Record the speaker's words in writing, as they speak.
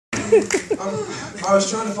I was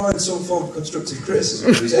trying to find some form of constructive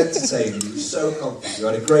criticism. He was entertaining, he was so confident, you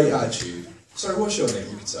had a great attitude. Sorry, what's your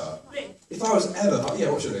name, guitar? If I was ever...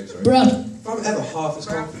 Yeah, what's your name, sorry? Brad. If I'm ever half as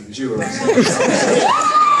confident as you were on stage...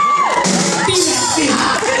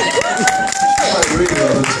 Really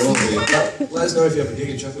well done to all of you. Let us know if you have a gig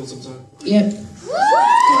in Sheffield sometime. Yep.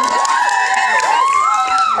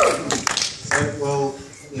 So, well,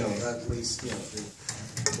 you know, at least, you know,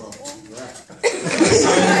 well,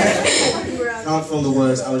 can't film the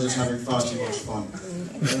words, I was just having far too much fun.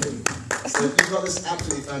 So you've got this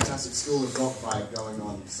absolutely fantastic school of rock vibe going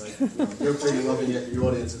on. So you know, you're clearly loving it, the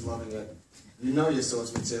audience is loving it. You know your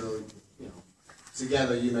source material, you know.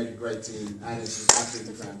 Together you make a great team, and it's just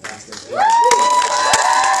absolutely fantastic.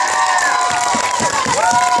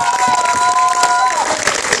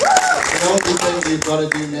 The only thing you've got to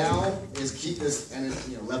do now is keep this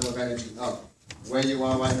energy, level of energy up. Where you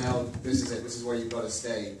are right now, this is it. This is where you've got to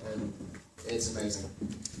stay, and it's amazing.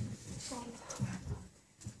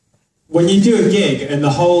 When you do a gig and the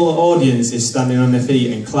whole audience is standing on their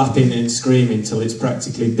feet and clapping and screaming till it's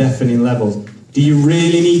practically deafening levels, do you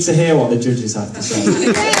really need to hear what the judges have to say?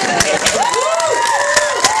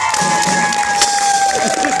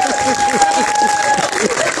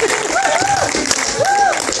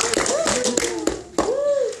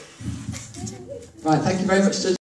 Right, thank you very much, judges.